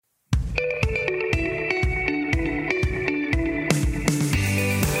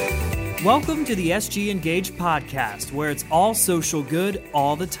Welcome to the SG Engage podcast, where it's all social good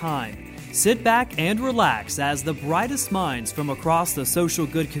all the time. Sit back and relax as the brightest minds from across the social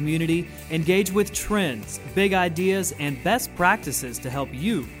good community engage with trends, big ideas, and best practices to help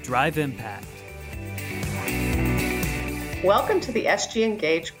you drive impact. Welcome to the SG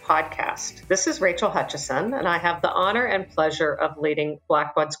Engage podcast. This is Rachel Hutchison, and I have the honor and pleasure of leading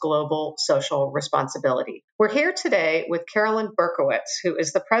Blackbaud's global social responsibility. We're here today with Carolyn Berkowitz, who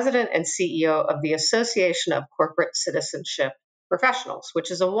is the president and CEO of the Association of Corporate Citizenship Professionals,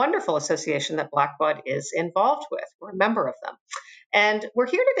 which is a wonderful association that Blackbaud is involved with. We're a member of them. And we're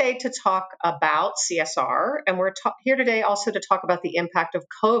here today to talk about CSR, and we're here today also to talk about the impact of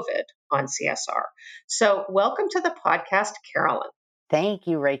COVID on CSR. So welcome to the podcast, Carolyn. Thank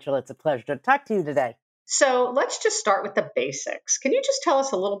you, Rachel. It's a pleasure to talk to you today. So let's just start with the basics. Can you just tell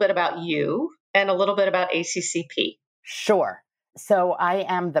us a little bit about you and a little bit about ACCP? Sure. So I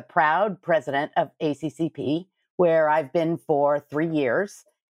am the proud president of ACCP, where I've been for 3 years.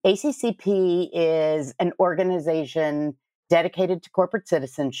 ACCP is an organization dedicated to corporate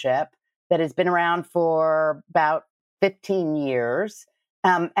citizenship that has been around for about 15 years.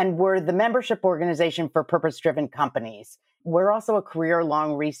 And we're the membership organization for purpose-driven companies. We're also a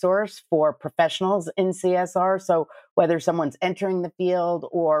career-long resource for professionals in CSR. So whether someone's entering the field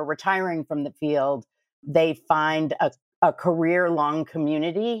or retiring from the field, they find a career-long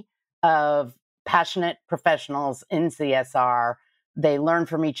community of passionate professionals in CSR. They learn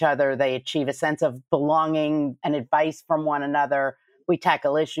from each other. They achieve a sense of belonging and advice from one another. We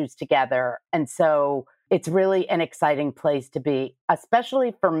tackle issues together. And so it's really an exciting place to be,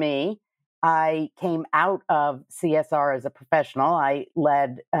 especially for me. I came out of CSR as a professional. I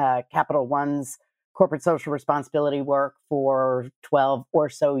led Capital One's corporate social responsibility work for 12 or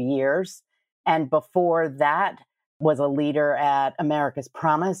so years. And before that, was a leader at America's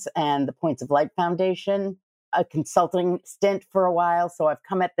Promise and the Points of Light Foundation, a consulting stint for a while. So I've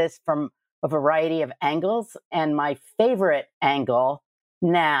come at this from a variety of angles. And my favorite angle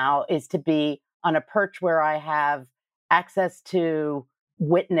now is to be on a perch where I have access to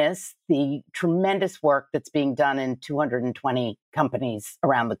witness the tremendous work that's being done in 220 companies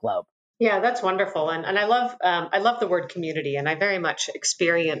around the globe. Yeah, that's wonderful. And I love the word community. And I very much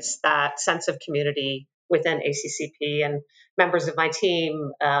experience that sense of community within ACCP, and members of my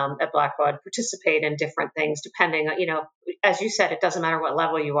team at Blackbaud participate in different things depending on, as you said, it doesn't matter what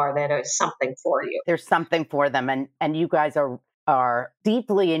level you are, there is something for you. There's something for them. And you guys are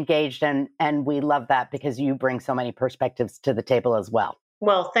deeply engaged, and we love that because you bring so many perspectives to the table as well.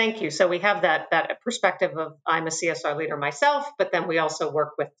 Well, thank you. So we have that perspective of I'm a CSR leader myself, but then we also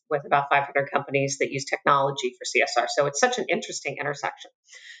work with about 500 companies that use technology for CSR. So it's such an interesting intersection.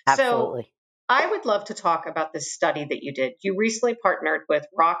 Absolutely. So I would love to talk about this study that you did. You recently partnered with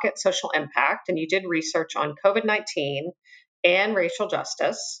Rocket Social Impact, and you did research on COVID-19 and racial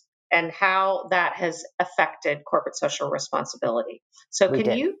justice and how that has affected corporate social responsibility. So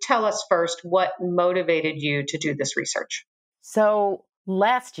can you tell us first what motivated you to do this research? So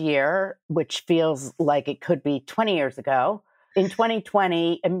last year, which feels like it could be 20 years ago, in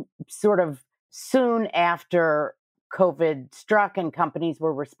 2020, and sort of soon after COVID struck and companies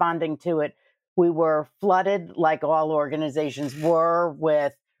were responding to it, we were flooded, like all organizations were,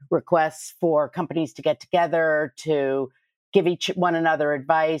 with requests for companies to get together, to give one another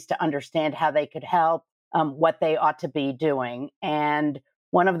advice, to understand how they could help, what they ought to be doing. And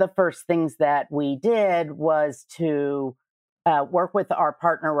one of the first things that we did was to work with our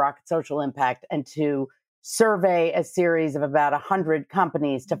partner, Rocket Social Impact, and to survey a series of about 100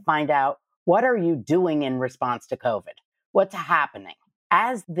 companies to find out, what are you doing in response to COVID? What's happening?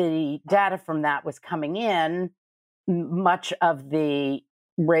 As the data from that was coming in, much of the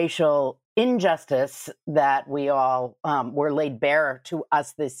racial injustice that we all were laid bare to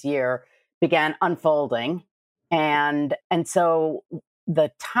us this year began unfolding. And so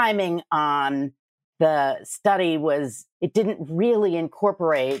the timing on the study it didn't really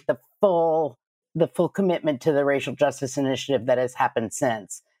incorporate the full commitment to the racial justice initiative that has happened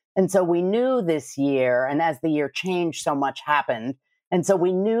since. And so we knew this year, and as the year changed, so much happened. And so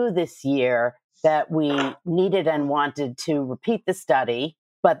we knew this year that we needed and wanted to repeat the study,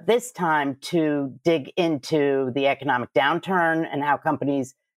 but this time to dig into the economic downturn and how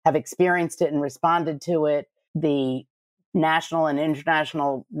companies have experienced it and responded to it, the national and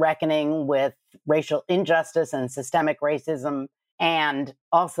international reckoning with racial injustice and systemic racism, and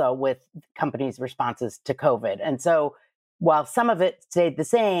also with companies' responses to COVID. And so while some of it stayed the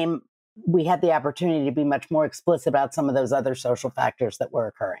same, we had the opportunity to be much more explicit about some of those other social factors that were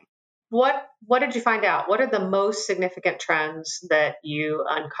occurring. What did you find out? What are the most significant trends that you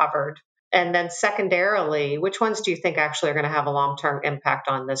uncovered And then secondarily, which ones do you think actually are going to have a long-term impact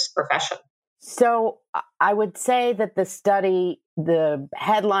on this profession? So I would say that the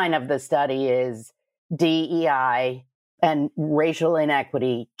headline of the study is DEI and racial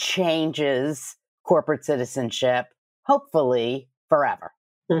inequity changes corporate citizenship, hopefully forever.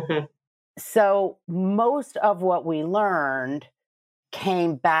 Mm-hmm. So most of what we learned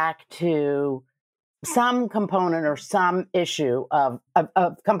came back to some component or some issue of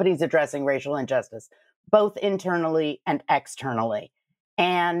companies addressing racial injustice, both internally and externally.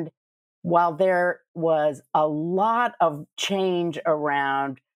 And while there was a lot of change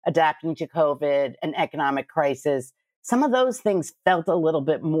around adapting to COVID and economic crisis, some of those things felt a little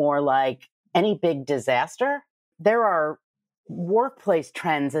bit more like any big disaster. There are workplace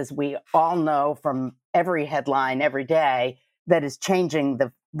trends, as we all know from every headline every day, that is changing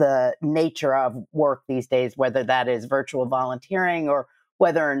the nature of work these days, whether that is virtual volunteering or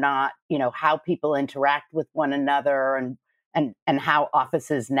whether or not, how people interact with one another and how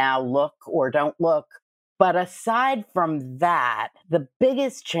offices now look or don't look. But aside from that, the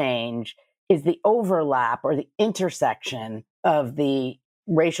biggest change is the overlap or the intersection of the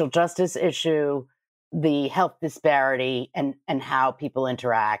racial justice issue, the health disparity, and how people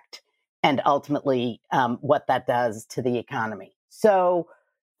interact, and ultimately what that does to the economy. So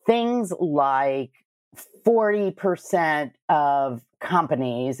things like 40% of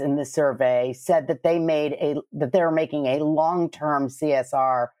companies in the survey said that they were making a long-term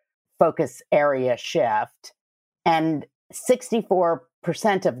CSR focus area shift, and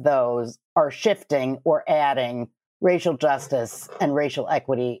 64% of those are shifting or adding racial justice and racial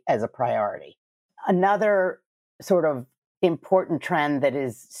equity as a priority. Another sort of important trend that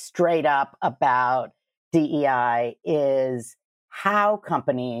is straight up about DEI is how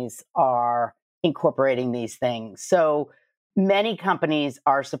companies are incorporating these things. So many companies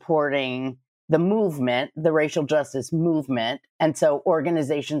are supporting the movement, the racial justice movement. And so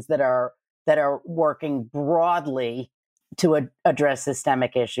organizations that are working broadly to address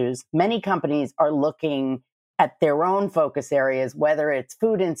systemic issues, many companies are looking at their own focus areas, whether it's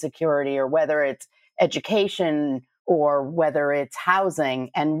food insecurity or whether it's education or whether it's housing,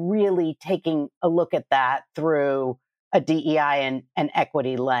 and really taking a look at that through a DEI and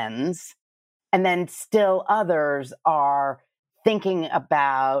equity lens. And then still others are thinking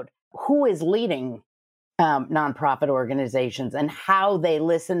about who is leading nonprofit organizations and how they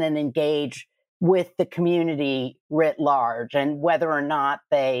listen and engage with the community writ large, and whether or not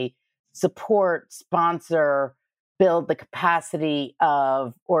they support, sponsor, build the capacity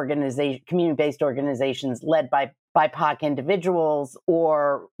of community-based organizations led by BIPOC individuals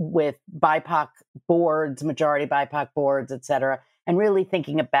or with BIPOC boards, majority BIPOC boards, et cetera, and really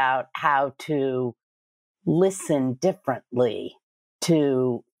thinking about how to listen differently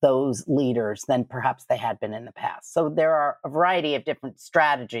to those leaders than perhaps they had been in the past. So there are a variety of different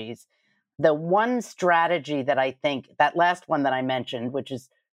strategies. The one strategy that I think, that last one that I mentioned, which is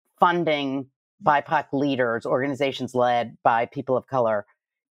funding BIPOC leaders, organizations led by people of color,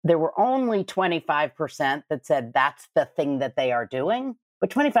 there were only 25% that said that's the thing that they are doing,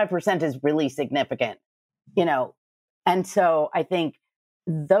 but 25% is really significant, And so I think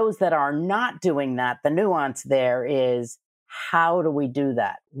those that are not doing that, the nuance there is, how do we do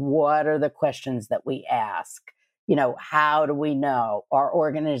that? What are the questions that we ask? How do we know? Are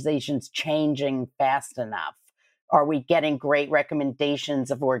organizations changing fast enough? Are we getting great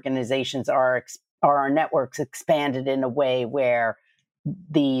recommendations of organizations? Are our networks expanded in a way where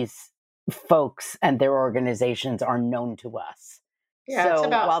these folks and their organizations are known to us? Yeah, So it's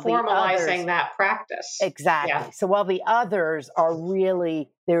about formalizing that practice. Exactly. Yeah. So while the others are really,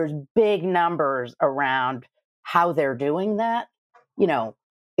 there's big numbers around how they're doing that,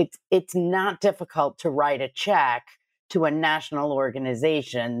 it's not difficult to write a check to a national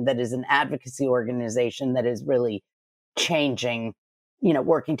organization that is an advocacy organization that is really changing,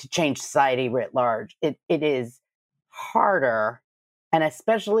 working to change society writ large. It is harder, and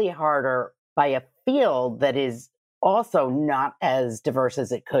especially harder by a field that is also not as diverse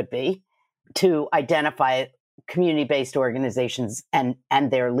as it could be, to identify community-based organizations and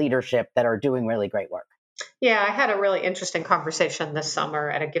their leadership that are doing really great work. Yeah, I had a really interesting conversation this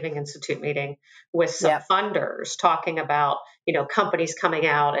summer at a Giving Institute meeting with some funders talking about, companies coming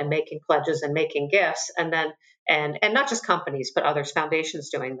out and making pledges and making gifts, and then and not just companies, but others, foundations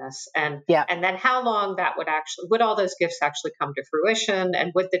doing this, and then how long that would all those gifts actually come to fruition,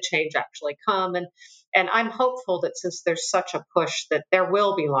 and would the change actually come? And I'm hopeful that since there's such a push, that there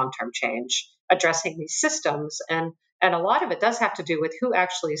will be long-term change addressing these systems, and a lot of it does have to do with who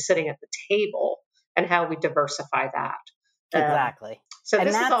actually is sitting at the table and how we diversify that. Exactly. So and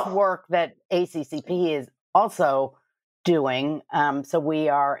this is that's all work that ACCP is also doing. So we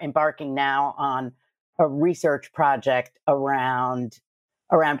are embarking now on a research project around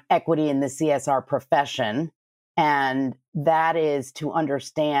equity in the CSR profession. And that is to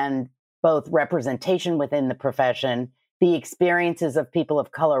understand both representation within the profession, the experiences of people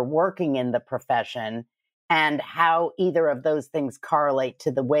of color working in the profession, and how either of those things correlate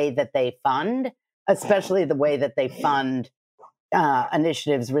to the way that they fund, especially the way that they fund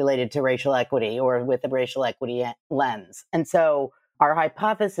initiatives related to racial equity or with a racial equity lens. And so our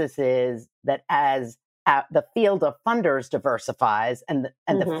hypothesis is that as the field of funders diversifies and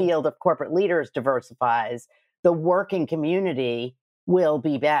the field of corporate leaders diversifies, the working community will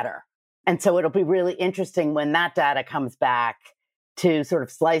be better. And so it'll be really interesting when that data comes back to sort of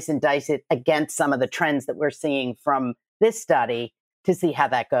slice and dice it against some of the trends that we're seeing from this study to see how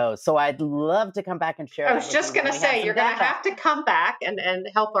that goes. So I'd love to come back and share. I was just going to say, you're going to have to come back and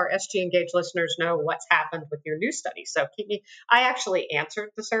help our SG Engage listeners know what's happened with your new study. So I actually answered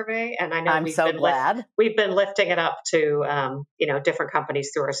the survey, and I know I'm so glad. We've been lifting it up to, different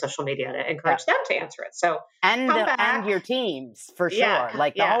companies through our social media to encourage them to answer it. So and your teams for sure,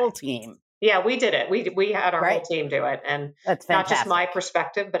 the whole team. Yeah, we did it. We had our whole team do it, and that's not just my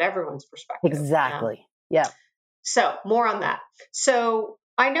perspective, but everyone's perspective. Exactly. Yeah. So more on that. So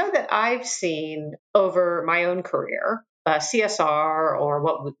I know that I've seen over my own career, CSR, or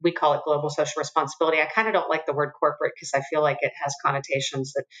what we call it global social responsibility. I kind of don't like the word corporate because I feel like it has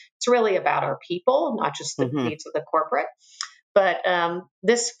connotations that it's really about our people, not just the needs of the corporate. But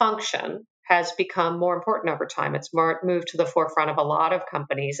this function has become more important over time. It's moved to the forefront of a lot of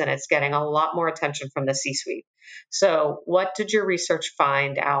companies, and it's getting a lot more attention from the C-suite. So what did your research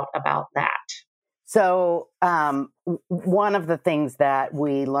find out about that? So one of the things that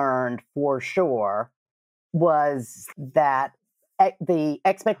we learned for sure was that the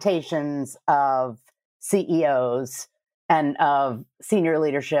expectations of CEOs and of senior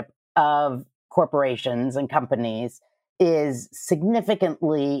leadership of corporations and companies is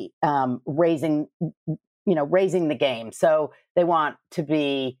significantly raising the game. So they want to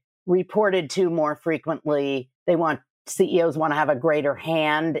be reported to more frequently. CEOs want to have a greater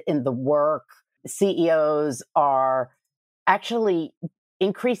hand in the work. CEOs are actually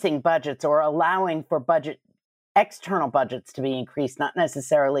increasing budgets or allowing for external budgets to be increased, not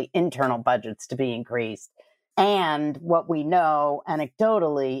necessarily internal budgets to be increased. And what we know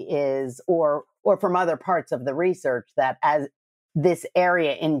anecdotally is, or from other parts of the research, that as this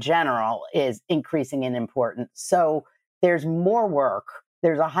area in general is increasing in importance. So there's more work.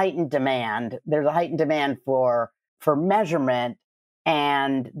 There's a heightened demand. There's a heightened demand for measurement.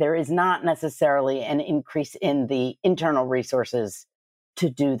 And there is not necessarily an increase in the internal resources to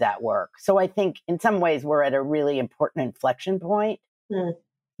do that work. So I think in some ways we're at a really important inflection point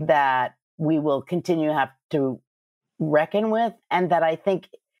that we will continue to have to reckon with, and that I think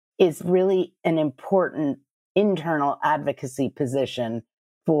is really an important internal advocacy position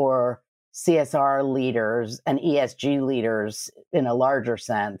for CSR leaders and ESG leaders in a larger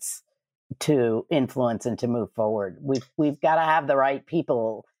sense to influence and to move forward. We've got to have the right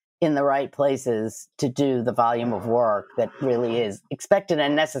people in the right places to do the volume of work that really is expected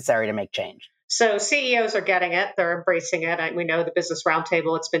and necessary to make change. So CEOs are getting it. They're embracing it. We know the Business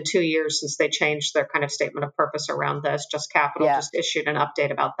Roundtable, it's been 2 years since they changed their kind of statement of purpose around this. Just Capital just issued an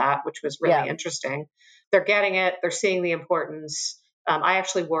update about that, which was really interesting. They're getting it. They're seeing the importance. I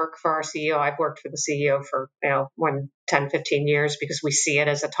actually work for our CEO. I've worked for the CEO for 10, 15 years because we see it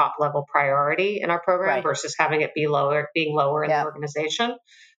as a top level priority in our program versus having it being lower in the organization.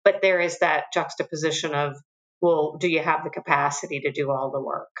 But there is that juxtaposition of, well, do you have the capacity to do all the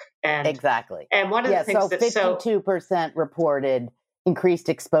work? And exactly. And one of the things so 52% reported increased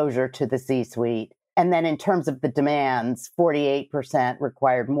exposure to the C-suite. And then in terms of the demands, 48%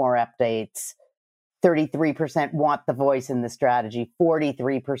 required more updates. 33% want the voice in the strategy.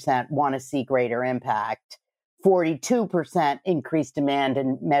 43% want to see greater impact. 42% increased demand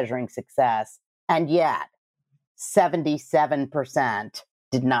in measuring success. And yet 77%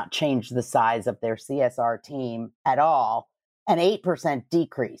 did not change the size of their CSR team at all, and 8%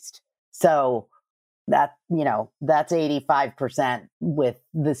 decreased. So that's 85% with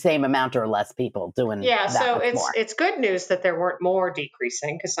the same amount or less people doing. Yeah, so it's good news that there weren't more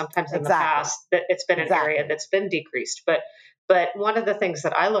decreasing, because sometimes in the past that it's been an area that's been decreased. But one of the things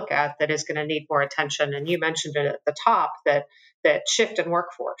that I look at that is going to need more attention, and you mentioned it at the top, that shift in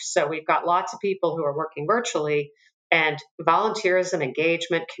workforce. So we've got lots of people who are working virtually, and volunteerism,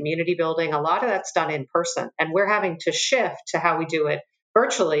 engagement, community building, a lot of that's done in person. And we're having to shift to how we do it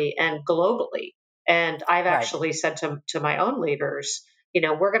virtually and globally. And I've Right. actually said to my own leaders,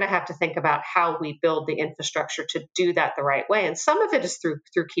 we're going to have to think about how we build the infrastructure to do that the right way. And some of it is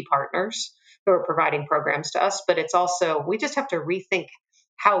through key partners who are providing programs to us, but it's also, we just have to rethink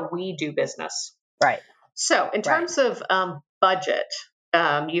how we do business. Right. So in terms of budget,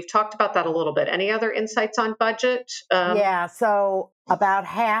 you've talked about that a little bit. Any other insights on budget? Yeah. So about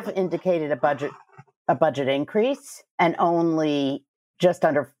half indicated a budget increase, and only just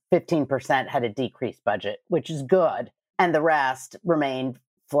under 15% had a decreased budget, which is good. And the rest remained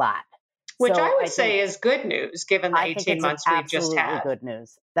flat. Which I would say is good news, given the 18 months we've just had. Absolutely good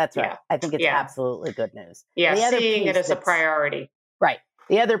news. That's right. Yeah. I think it's absolutely good news. Yeah, seeing it as a priority. Right.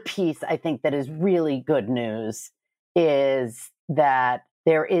 The other piece I think that is really good news is that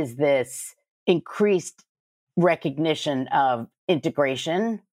there is this increased recognition of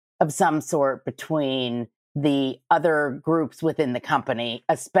integration of some sort between the other groups within the company,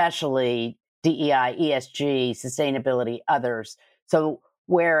 especially DEI, ESG, sustainability, others. So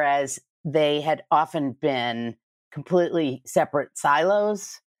whereas they had often been completely separate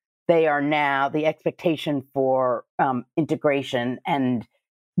silos, they are now the expectation for integration, and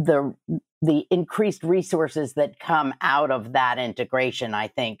the increased resources that come out of that integration, I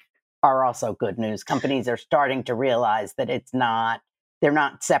think, are also good news. Companies are starting to realize that they're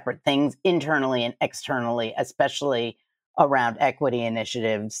not separate things internally and externally, especially around equity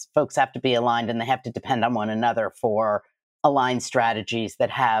initiatives. Folks have to be aligned, and they have to depend on one another for aligned strategies that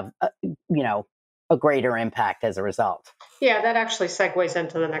have, a greater impact as a result. Yeah, that actually segues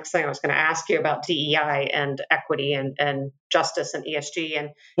into the next thing I was going to ask you about DEI and equity and justice and ESG.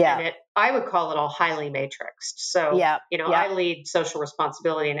 And I would call it all highly matrixed. So, I lead social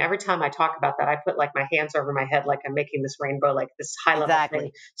responsibility. And every time I talk about that, I put like my hands over my head, like I'm making this rainbow, like this high level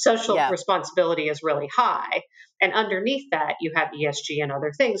thing. Social responsibility is really high. And underneath that, you have ESG and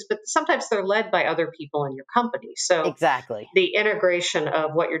other things, but sometimes they're led by other people in your company. So the integration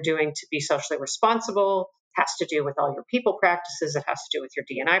of what you're doing to be socially responsible has to do with all your people practices. It has to do with your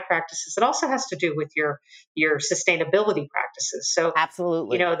D&I practices. It also has to do with your sustainability practices. So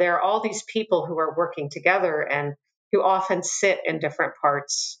absolutely, there are all these people who are working together and who often sit in different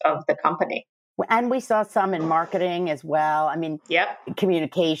parts of the company. And we saw some in marketing as well. I mean,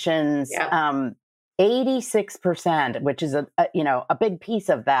 communications, 86%, which is a big piece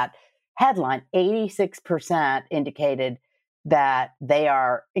of that headline. 86% indicated that they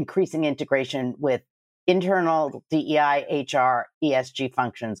are increasing integration with internal DEI, HR, ESG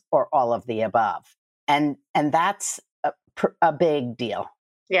functions, or all of the above. And that's a big deal.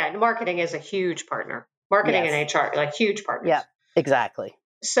 Yeah, and marketing is a huge partner. Marketing and HR, like huge partners. Yeah, exactly.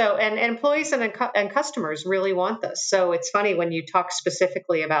 So, and employees and customers really want this. So it's funny when you talk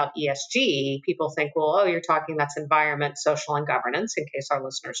specifically about ESG, people think, well, you're talking, that's environment, social, and governance, in case our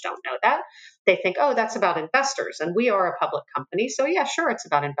listeners don't know that. They think, that's about investors. And we are a public company. So yeah, sure, it's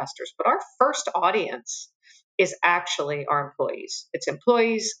about investors. But our first audience is actually our employees. It's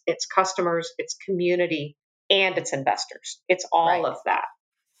employees, it's customers, it's community, and it's investors. It's all of that.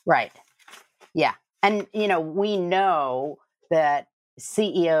 Right. Yeah. And, we know that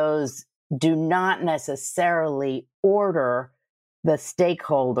CEOs do not necessarily order the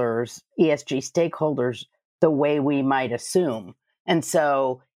stakeholders, ESG stakeholders, the way we might assume. And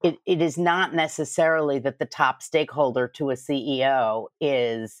so it is not necessarily that the top stakeholder to a CEO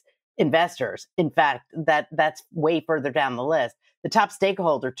is investors. In fact, that's way further down the list. The top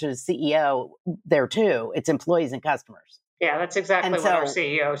stakeholder to the CEO there too, it's employees and customers. Yeah, that's exactly what our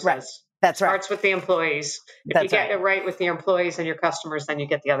CEO says. Right. That's right. Starts with the employees. If you get it right with the employees and your customers, then you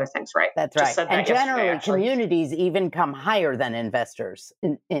get the other things right. That's right. And generally, communities even come higher than investors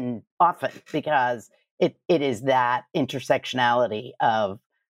in often, because it is that intersectionality of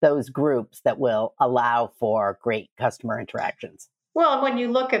those groups that will allow for great customer interactions. Well, and when you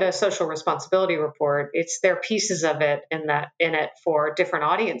look at a social responsibility report, there are pieces of it in it for different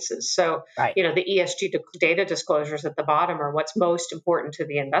audiences. So, the ESG data disclosures at the bottom are what's most important to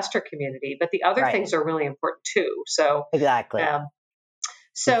the investor community, but the other things are really important too. So, this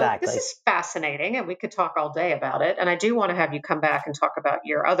is fascinating, and we could talk all day about it. And I do want to have you come back and talk about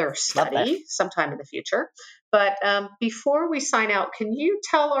your other study sometime in the future. But before we sign out, can you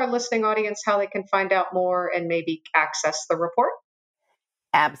tell our listening audience how they can find out more and maybe access the report?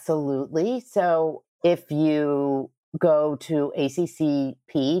 Absolutely. So if you go to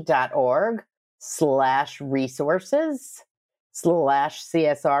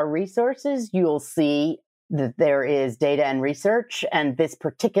accp.org/resources/CSR resources, you'll see that there is data and research. And this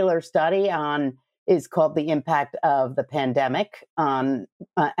particular study is called The Impact of the Pandemic on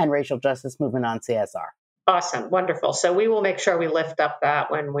and Racial Justice Movement on CSR. Awesome. Wonderful. So we will make sure we lift up that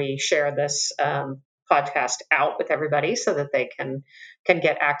when we share this podcast out with everybody so that they can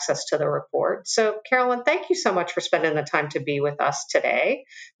get access to the report. So Carolyn, thank you so much for spending the time to be with us today.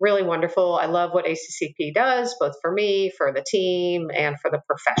 Really wonderful. I love what ACCP does, both for me, for the team, and for the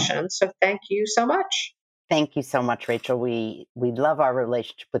profession. So thank you so much. Thank you so much, Rachel. We love our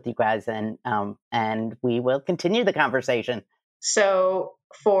relationship with you guys, and we will continue the conversation. So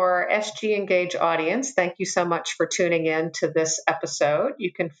for SG Engage audience, thank you so much for tuning in to this episode.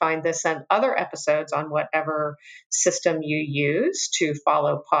 You can find this and other episodes on whatever system you use to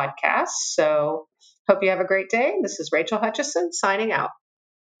follow podcasts. So hope you have a great day. This is Rachel Hutchison signing out.